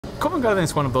Covent Garden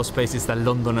is one of those places that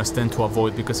Londoners tend to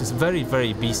avoid because it's very,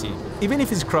 very busy. Even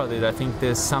if it's crowded, I think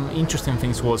there's some interesting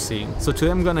things worth seeing. So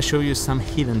today I'm gonna show you some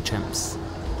hidden gems.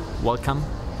 Welcome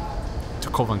to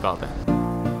Covent Garden.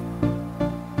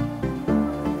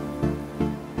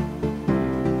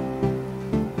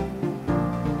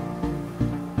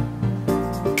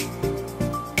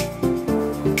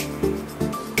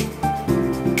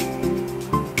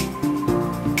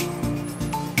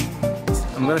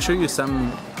 I'm gonna show you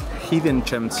some hidden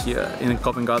gems here in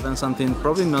Covent Garden, something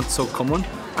probably not so common.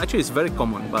 Actually, it's very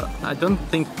common, but I don't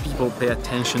think people pay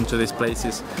attention to these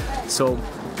places. So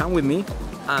come with me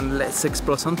and let's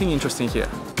explore something interesting here.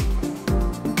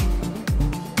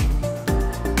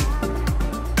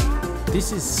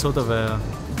 This is sort of a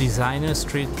designer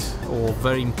street or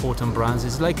very important brands.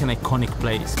 It's like an iconic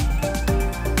place.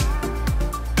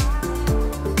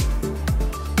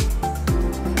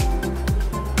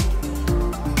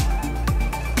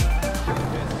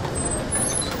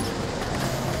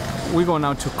 We go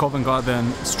now to Covent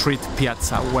Garden Street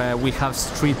Piazza, where we have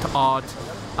street art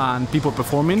and people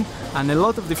performing and a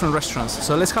lot of different restaurants.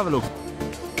 So let's have a look.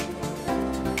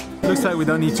 Looks like we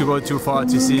don't need to go too far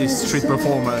to see street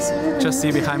performers. Just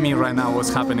see behind me right now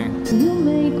what's happening. You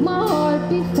make my heart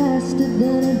beat faster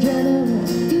than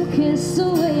adrenaline. You kiss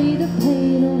away the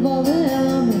pain of all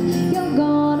around me. You're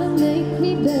gonna make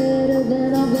me better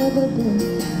than I've ever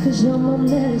been. 'Cause you're my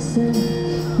medicine,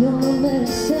 you're my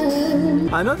medicine.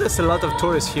 I know there's a lot of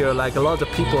tourists here, like a lot of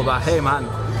people, but hey man,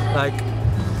 like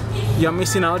you're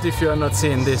missing out if you're not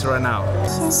seeing this right now.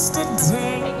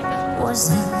 Yesterday was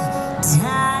the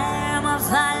time of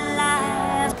our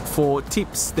life. For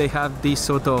tips, they have this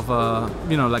sort of,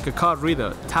 you know, like a card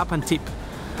reader, tap and tip.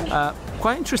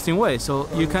 Quite interesting way, so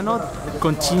you cannot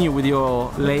continue with your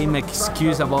lame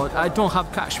excuse about I don't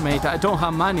have cash, mate, I don't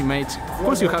have money, mate. Of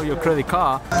course you have your credit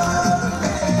card.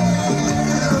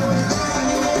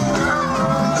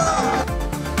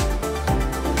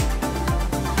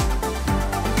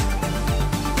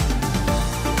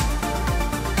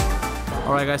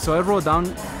 Alright guys, so I wrote down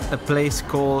a place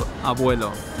called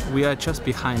Abuelo. We are just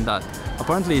behind that.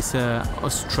 Apparently it's an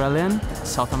Australian,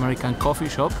 South American coffee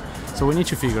shop. So we need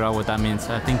to figure out what that means.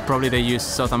 I think probably they use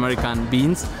South American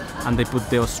beans and they put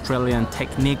the Australian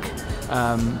technique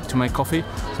to make coffee.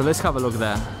 So let's have a look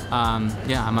there.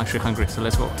 Yeah, I'm actually hungry, so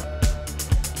let's go.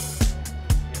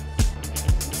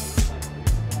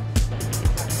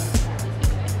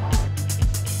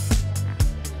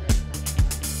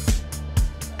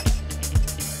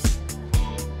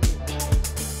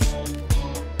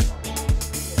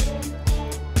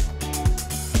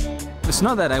 It's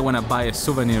not that I want to buy a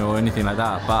souvenir or anything like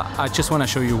that, but I just want to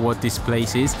show you what this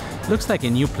place is. Looks like a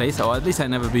new place, or at least I've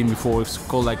never been before. It's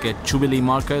called like a Jubilee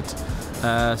Market.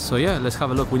 So yeah, let's have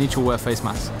a look. We need to wear face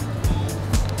masks.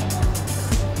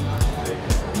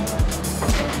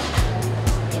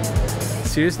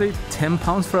 Seriously,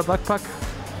 £10 for a backpack?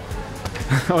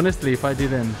 Honestly, if I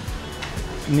didn't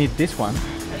need this one.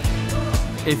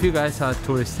 If you guys are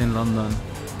tourists in London,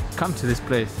 come to this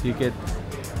place. You get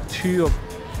two of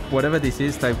whatever this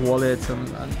is, like wallets and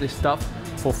this stuff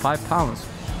for £5.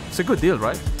 It's a good deal,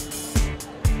 right?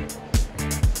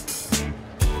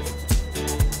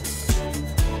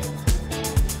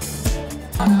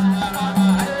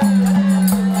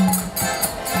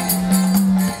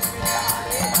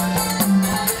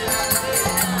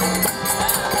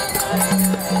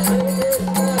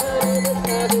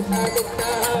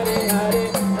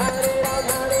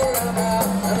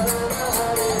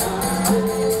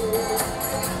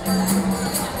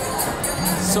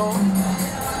 So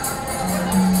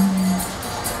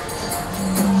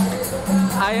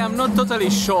I am not totally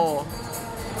sure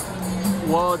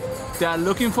what they are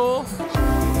looking for.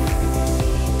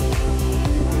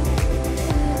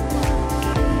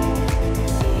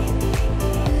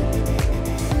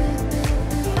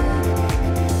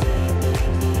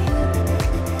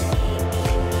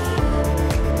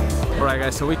 Alright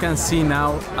guys, so we can see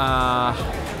now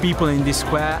people in this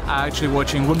square are actually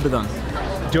watching Wimbledon.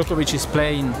 Djokovic is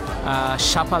playing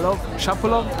Shapovalov,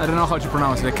 I don't know how to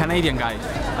pronounce it, the Canadian guy.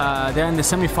 They're in the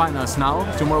semi-finals now.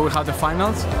 Tomorrow we have the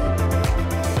finals.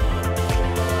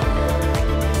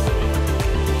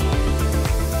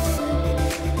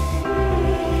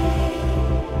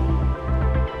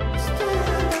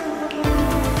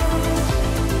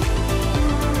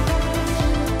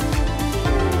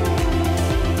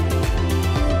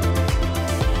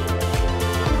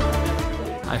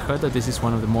 I heard that this is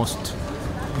one of the most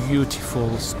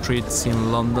beautiful streets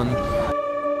in London.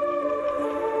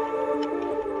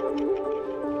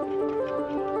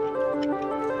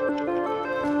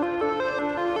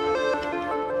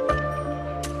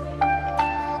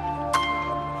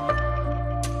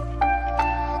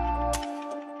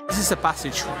 is a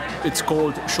passage. It's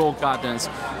called Shore Gardens.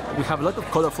 We have a lot of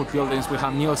colorful buildings. We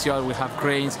have Neal's Yard, we have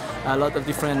cranes, a lot of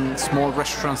different small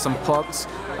restaurants and pubs.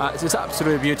 It's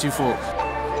absolutely beautiful.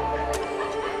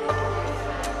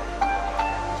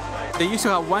 They used to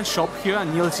have one shop here, a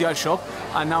Neal's Yard shop,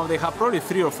 and now they have probably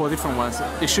 3 or 4 different ones.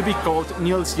 It should be called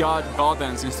Neal's Yard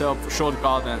Gardens instead of Shore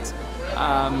Gardens.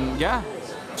 Yeah,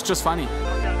 it's just funny.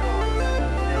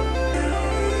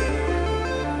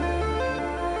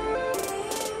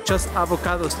 Just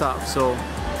avocado stuff, so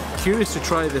curious to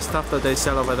try the stuff that they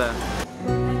sell over there.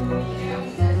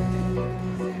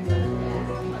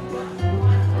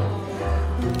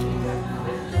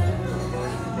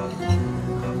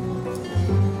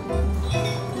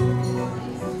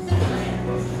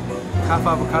 Half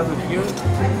avocado here,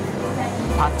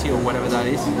 patty or whatever that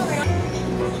is.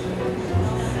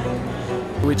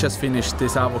 We just finished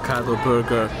this avocado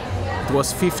burger. It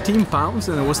was £15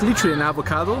 and it was literally an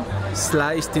avocado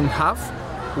sliced in half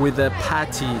with a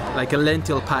patty, like a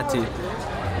lentil patty.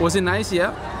 Was it nice?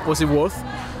 Yeah. Was it worth?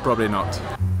 Probably not.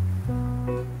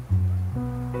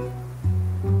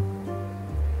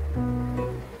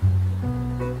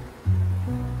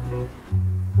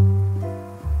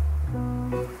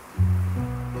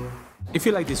 If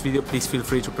you like this video, please feel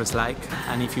free to press like,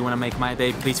 and if you want to make my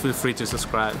day, please feel free to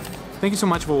subscribe. Thank you so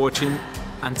much for watching,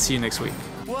 and see you next week.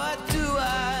 What do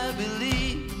I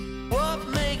believe? What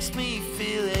makes me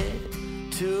feel it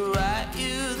to write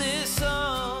you this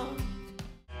song?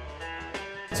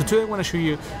 So today I want to show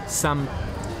you some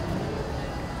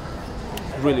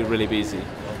really busy.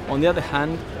 On the other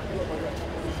hand,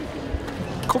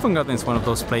 Covent Garden is one of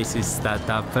those places that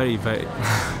are very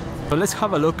but let's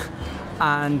have a look,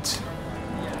 and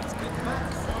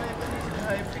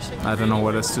I don't know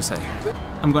what else to say.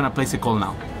 I'm gonna place a call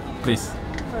now, please.